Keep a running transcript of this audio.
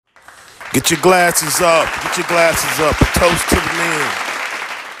Get your glasses up. Get your glasses up. A toast to the men.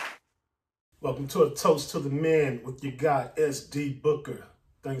 Welcome to A Toast to the Men with your guy, S.D. Booker.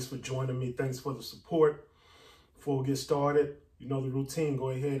 Thanks for joining me. Thanks for the support. Before we get started, you know the routine. Go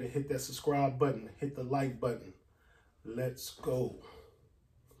ahead and hit that subscribe button. Hit the like button. Let's go.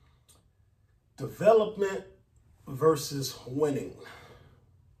 Development versus winning.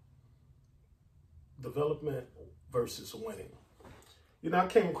 Development versus winning. You know, I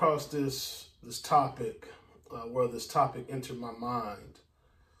came across this topic, where this topic entered my mind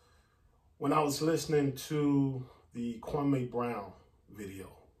when I was listening to the Kwame Brown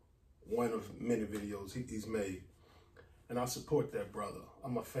video, one of many videos he's made. And I support that brother.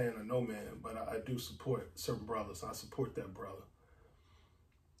 I'm a fan of no man, but I do support certain brothers. I support that brother.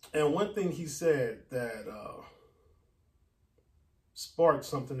 And one thing he said that sparked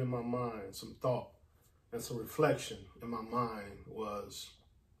something in my mind, some thought and some reflection in my mind, was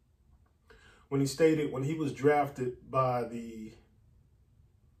when he stated when he was drafted by the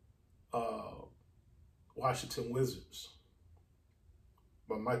Washington Wizards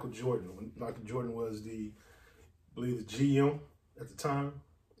by Michael Jordan. When Michael Jordan was I believe the GM at the time.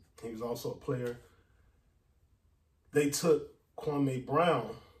 He was also a player. They took Kwame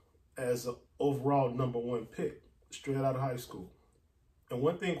Brown as an overall #1 pick, straight out of high school. And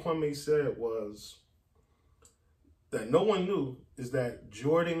one thing Kwame said was that no one knew is that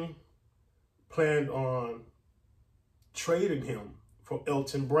Jordan planned on trading him for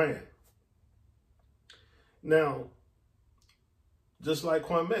Elton Brand. Now, just like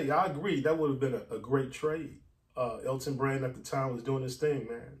Kwame, I agree that would have been a great trade. Elton Brand at the time was doing his thing,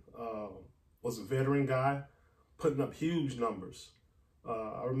 man. Was a veteran guy, putting up huge numbers.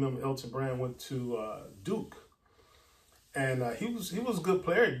 I remember Elton Brand went to Duke, and he was a good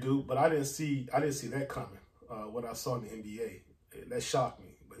player at Duke, but I didn't see that coming. What I saw in the NBA, that shocked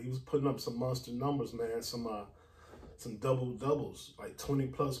me. But he was putting up some monster numbers, man. Some double doubles, like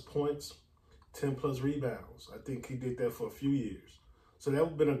 20+ points, 10+ rebounds. I think he did that for a few years. So that would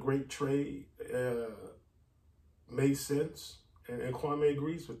have been a great trade. Made sense, and Kwame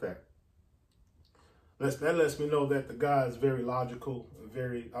agrees with that. That lets me know that the guy is very logical and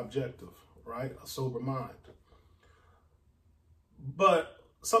very objective, right? A sober mind. But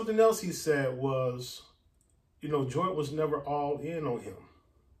something else he said was, you know, Jordan was never all in on him.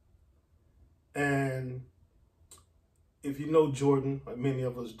 And if you know Jordan, like many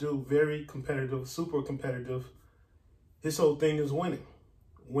of us do, very competitive, super competitive. His whole thing is winning.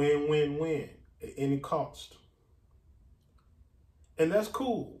 Win, win, win at any cost. And that's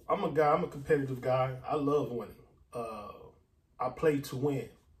cool. I'm a competitive guy. I love winning. I play to win.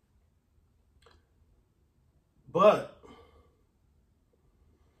 But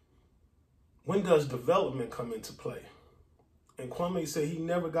when does development come into play? And Kwame said he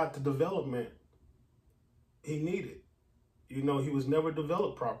never got the development he needed. You know, he was never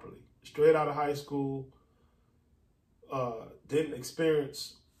developed properly. Straight out of high school, didn't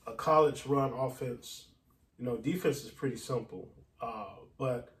experience a college run offense. You know, defense is pretty simple,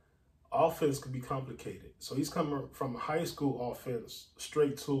 but offense can be complicated. So he's coming from a high school offense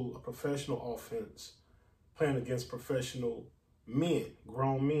straight to a professional offense, playing against professional men,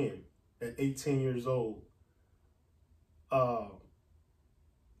 grown men at 18 years old.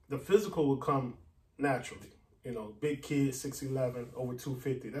 The physical will come naturally. You know, big kid, 6'11", over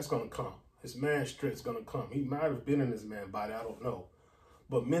 250, that's going to come. His man strength's going to come. He might have been in his man body, I don't know.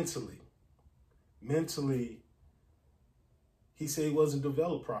 But mentally, he said he wasn't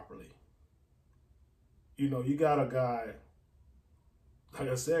developed properly. You know, you got a guy, like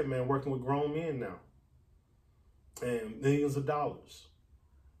I said, man, working with grown men now. And millions of dollars.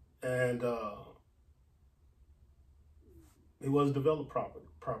 And he wasn't developed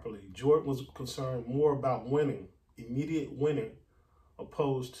properly. Jordan was concerned more about winning, immediate winning,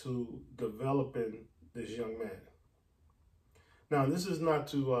 opposed to developing this young man. Now, this is not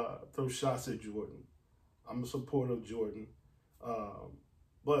to throw shots at Jordan. I'm a supporter of Jordan.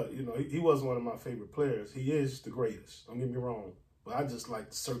 But, you know, he wasn't one of my favorite players. He is the greatest, don't get me wrong. But I just like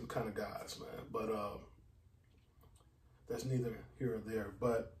certain kind of guys, man. But that's neither here or there.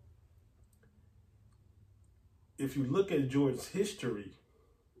 But if you look at Jordan's history,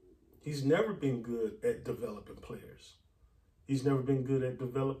 he's never been good at developing players. He's never been good at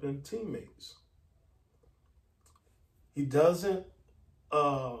developing teammates. He doesn't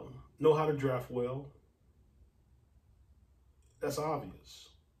know how to draft well. That's obvious.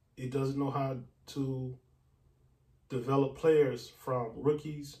 He doesn't know how to develop players from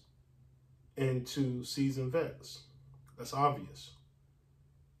rookies into seasoned vets. That's obvious.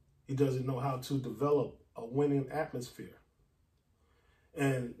 He doesn't know how to develop a winning atmosphere.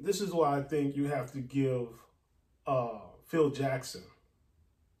 And this is why I think you have to give Phil Jackson,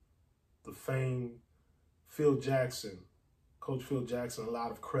 the famed Phil Jackson, Coach Phil Jackson, a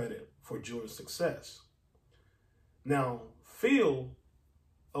lot of credit for Jordan's success. Now, Phil,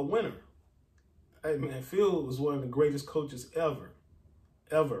 a winner. Hey, man, Phil was one of the greatest coaches ever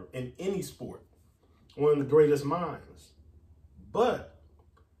in any sport. One of the greatest minds. But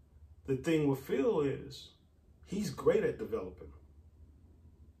the thing with Phil is he's great at developing.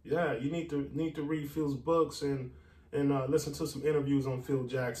 Yeah, you need to read Phil's books and listen to some interviews on Phil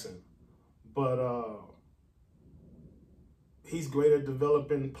Jackson. But he's great at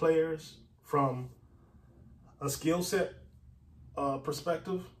developing players from a skill set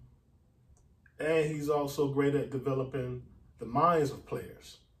perspective. And he's also great at developing the minds of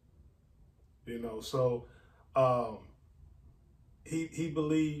players. You know, so he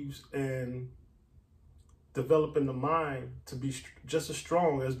believes in developing the mind to be just as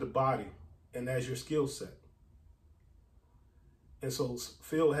strong as the body and as your skill set. And so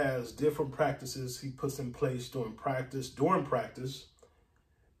Phil has different practices he puts in place during practice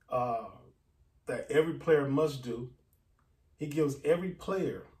that every player must do. He gives every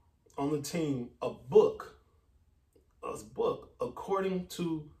player on the team a book according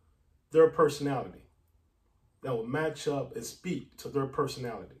to their personality that will match up and speak to their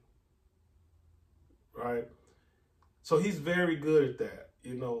personality. Right? So he's very good at that.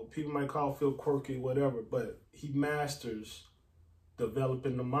 You know, people might call Phil quirky, whatever, but he masters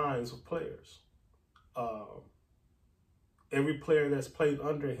developing the minds of players. Every player that's played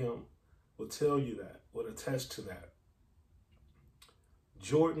under him will tell you that, will attest to that.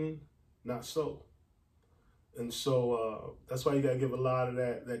 Jordan, not so. And so that's why you got to give a lot of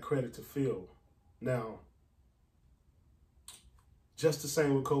that credit to Phil. Now, just the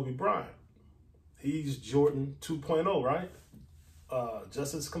same with Kobe Bryant. He's Jordan 2.0, right?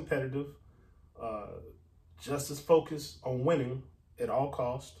 Just as competitive, just as focused on winning at all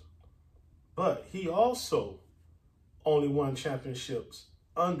costs. But he also only won championships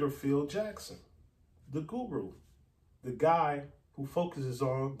under Phil Jackson, the guru, the guy who focuses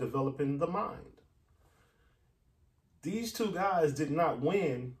on developing the mind. These two guys did not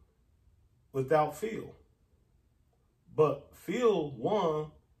win without Phil. But Phil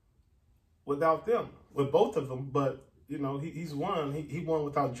won without them, with both of them. But, you know, he's won. He won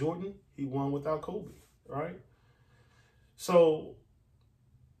without Jordan. He won without Kobe, right? So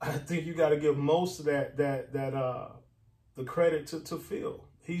I think you got to give most of the credit to Phil.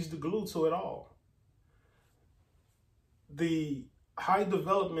 He's the glue to it all. The high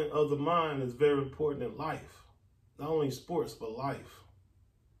development of the mind is very important in life. Not only sports, but life.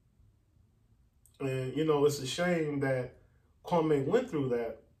 And, you know, it's a shame that Kwame went through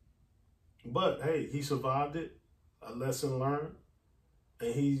that. But, hey, he survived it, a lesson learned,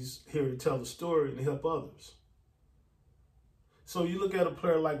 and he's here to tell the story and help others. So you look at a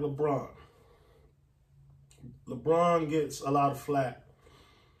player like LeBron. LeBron gets a lot of flack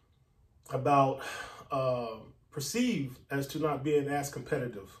about perceived as to not being as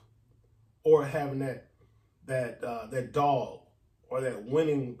competitive or having that dog or that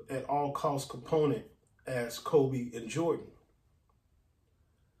winning at all cost component as Kobe and Jordan.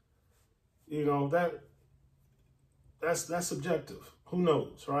 You know, that's subjective. Who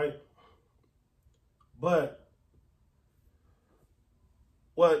knows, right? But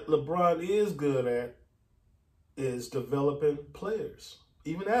what LeBron is good at is developing players.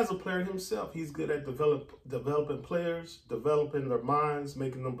 Even as a player himself, he's good at developing players, developing their minds,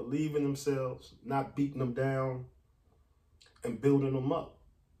 making them believe in themselves, not beating them down, and building them up.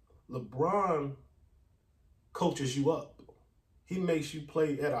 LeBron coaches you up. He makes you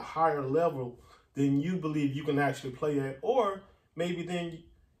play at a higher level than you believe you can actually play at, or maybe then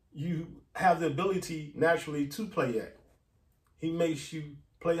you have the ability naturally to play at. He makes you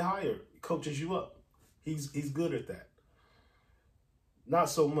play higher, coaches you up. He's good at that. Not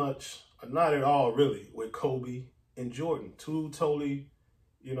so much, not at all really, with Kobe and Jordan. Two totally,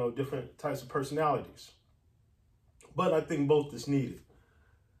 you know, different types of personalities. But I think both is needed.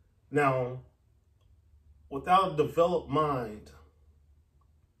 Now, without a developed mind,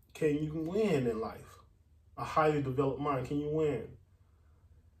 can you win in life? A highly developed mind, can you win?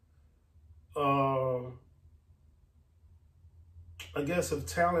 I guess if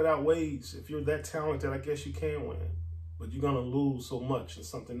talent outweighs, if you're that talented, I guess you can win. But you're going to lose so much in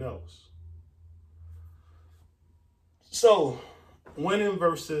something else. So, winning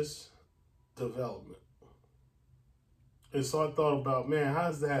versus development. And so I thought about, man, how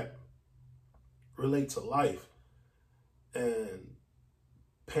does that relate to life and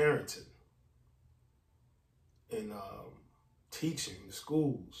parenting and teaching,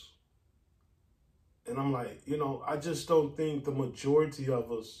 schools. And I'm like, you know, I just don't think the majority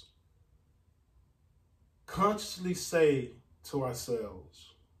of us consciously say to ourselves,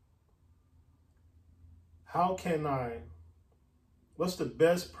 what's the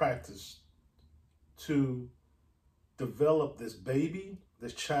best practice to develop this baby,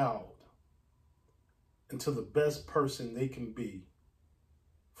 this child, into the best person they can be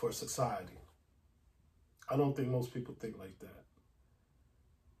for society? I don't think most people think like that.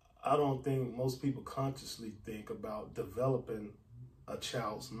 I don't think most people consciously think about developing a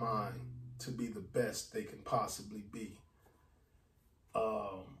child's mind to be the best they can possibly be.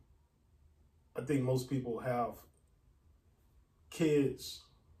 I think most people have kids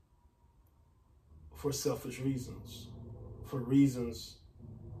for selfish reasons, for reasons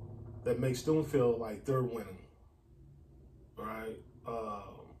that makes them feel like they're winning, right?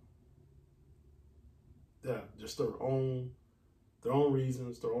 Yeah, just their own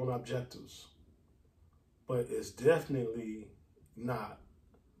reasons, their own objectives. But it's definitely not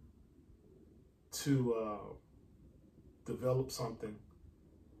to develop something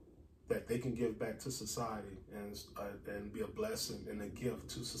that they can give back to society and be a blessing and a gift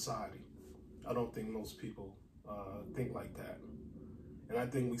to society. I don't think most people think like that. And I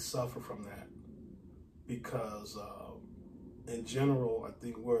think we suffer from that because in general, I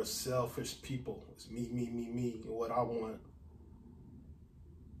think we're selfish people. It's me, and what I want.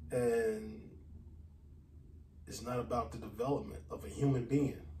 And it's not about the development of a human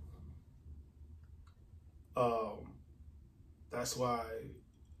being. That's why,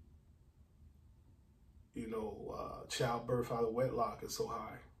 you know, childbirth out of wedlock is so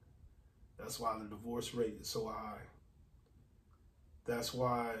high. That's why the divorce rate is so high. That's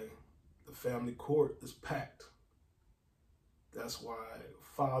why the family court is packed. That's why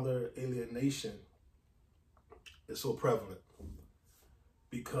father alienation is so prevalent,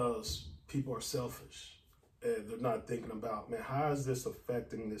 because people are selfish and they're not thinking about, man, how is this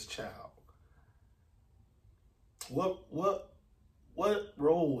affecting this child? What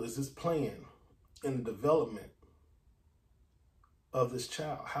role is this playing in the development of this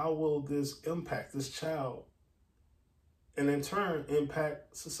child? How will this impact this child and in turn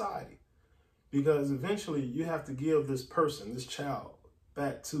impact society? Because eventually you have to give this person, this child,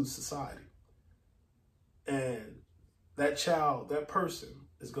 back to society. And that child, that person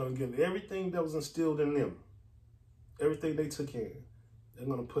is going to give everything that was instilled in them, everything they took in, they're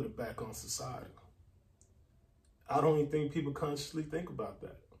going to put it back on society. I don't even think people consciously think about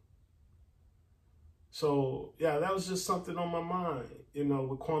that. So, yeah, that was just something on my mind. You know,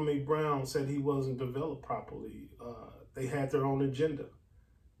 when Kwame Brown said he wasn't developed properly, they had their own agenda.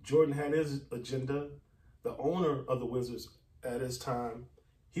 Jordan had his agenda. The owner of the Wizards at his time,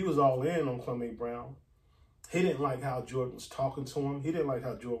 he was all in on Kwame Brown. He didn't like how Jordan was talking to him. He didn't like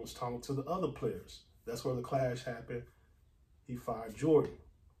how Jordan was talking to the other players. That's where the clash happened. He fired Jordan.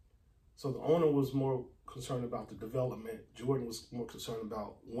 So the owner was more concerned about the development. Jordan was more concerned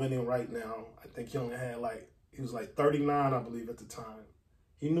about winning right now. I think he only had he was 39, I believe, at the time.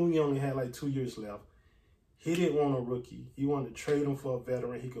 He knew he only had 2 years left. He didn't want a rookie. He wanted to trade him for a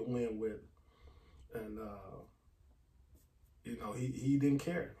veteran he could win with. And, you know, he didn't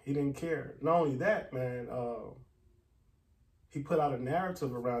care. He didn't care. Not only that, man, he put out a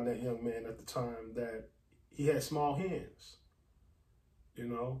narrative around that young man at the time that he had small hands. You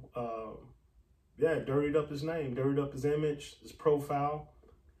know, yeah, dirtied up his name, dirtied up his image, his profile.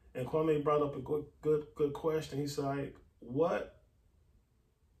 And Kwame brought up a good question. He said, what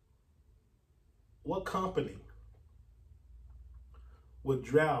company would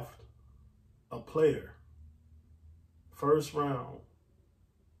draft a player first round,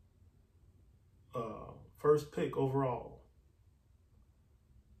 first pick overall,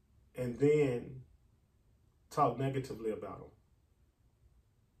 and then talk negatively about him?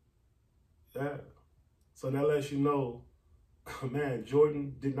 Yeah. So that lets you know, man,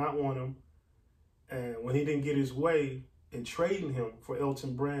 Jordan did not want him. And when he didn't get his way in trading him for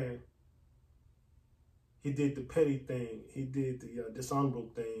Elton Brand, he did the petty thing. He did the dishonorable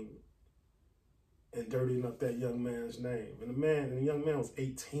thing and dirtying up that young man's name. And the young man was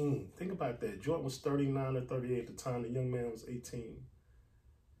 18. Think about that. Jordan was 39 or 38 at the time. The young man was 18.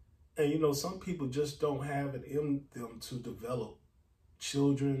 And, you know, some people just don't have it in them to develop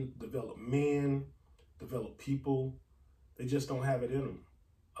children, develop men, develop people. They just don't have it in them.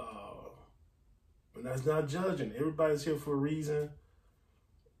 And that's not judging. Everybody's here for a reason,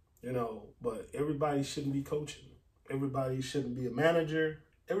 you know, but everybody shouldn't be coaching. Everybody shouldn't be a manager.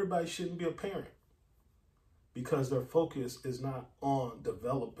 Everybody shouldn't be a parent, because their focus is not on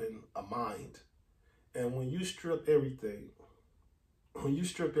developing a mind. And when you strip everything when you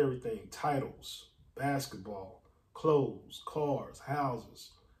strip everything, titles, basketball, clothes, cars,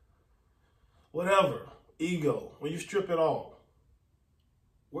 houses, whatever, ego, when you strip it all,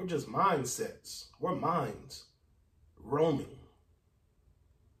 we're just mindsets. We're minds roaming.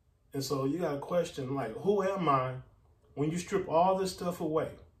 And so you got to question, like, who am I when you strip all this stuff away?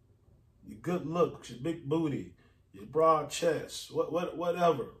 Your good looks, your big booty, your broad chest,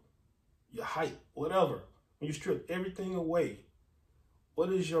 whatever, your height, whatever. When you strip everything away,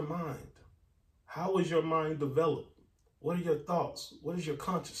 what is your mind? How is your mind developed? What are your thoughts? What is your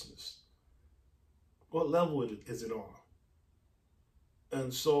consciousness? What level is it on?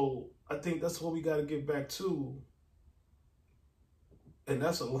 And so I think that's what we got to get back to. And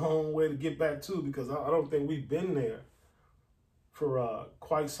that's a long way to get back to, because I don't think we've been there for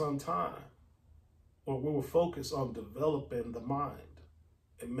quite some time. Or we were focused on developing the mind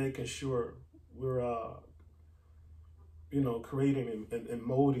and making sure we're, creating and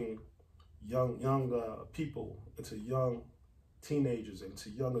molding young people into young teenagers, into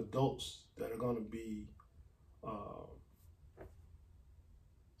young adults that are going to be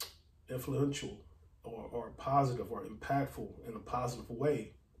influential or positive or impactful in a positive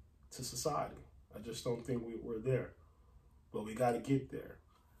way to society. I just don't think we're there, but we got to get there.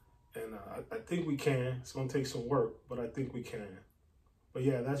 And I think we can. It's going to take some work, but I think we can. But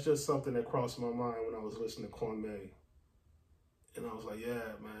yeah, that's just something that crossed my mind when I was listening to Kwame. And I was like,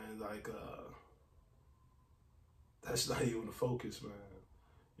 yeah, man, like, that's not even the focus,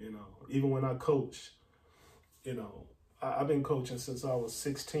 man. Even when I coach, I've been coaching since I was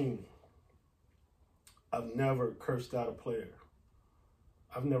 16. I've never cursed out a player.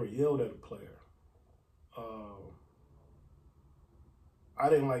 I've never yelled at a player. I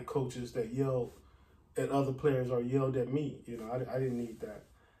didn't like coaches that yelled at other players or yelled at me. I didn't need that.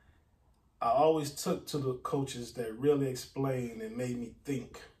 I always took to the coaches that really explained and made me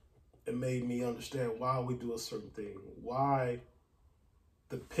think and made me understand why we do a certain thing, why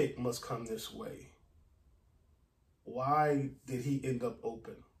the pick must come this way. Why did he end up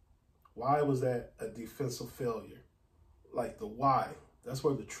open? Why was that a defensive failure? Like the why. That's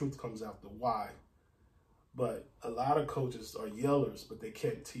where the truth comes out, the why. But a lot of coaches are yellers, but they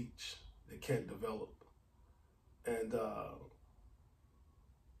can't teach. They can't develop. And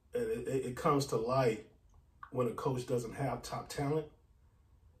it comes to light when a coach doesn't have top talent.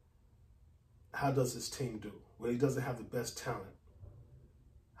 How does his team do? When he doesn't have the best talent,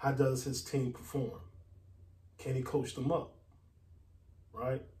 how does his team perform? Can he coach them up?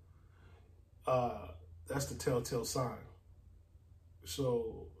 Right? That's the telltale sign.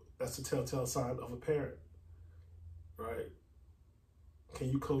 So that's the telltale sign of a parent, right? Can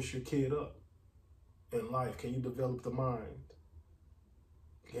you coach your kid up in life? Can you develop the mind?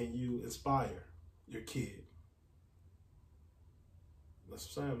 Can you inspire your kid?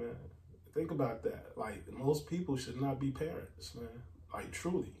 That's what I'm saying, man. Think about that. Like, most people should not be parents, man. Like,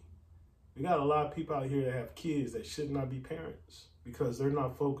 truly. We got a lot of people out here that have kids that should not be parents because they're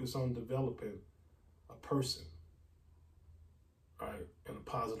not focused on developing a person, right, in a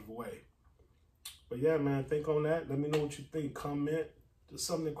positive way. But yeah, man, think on that. Let me know what you think. Comment. Just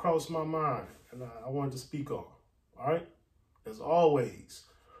something that crossed my mind and I wanted to speak on. All right? As always,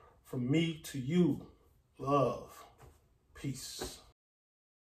 from me to you, love, peace.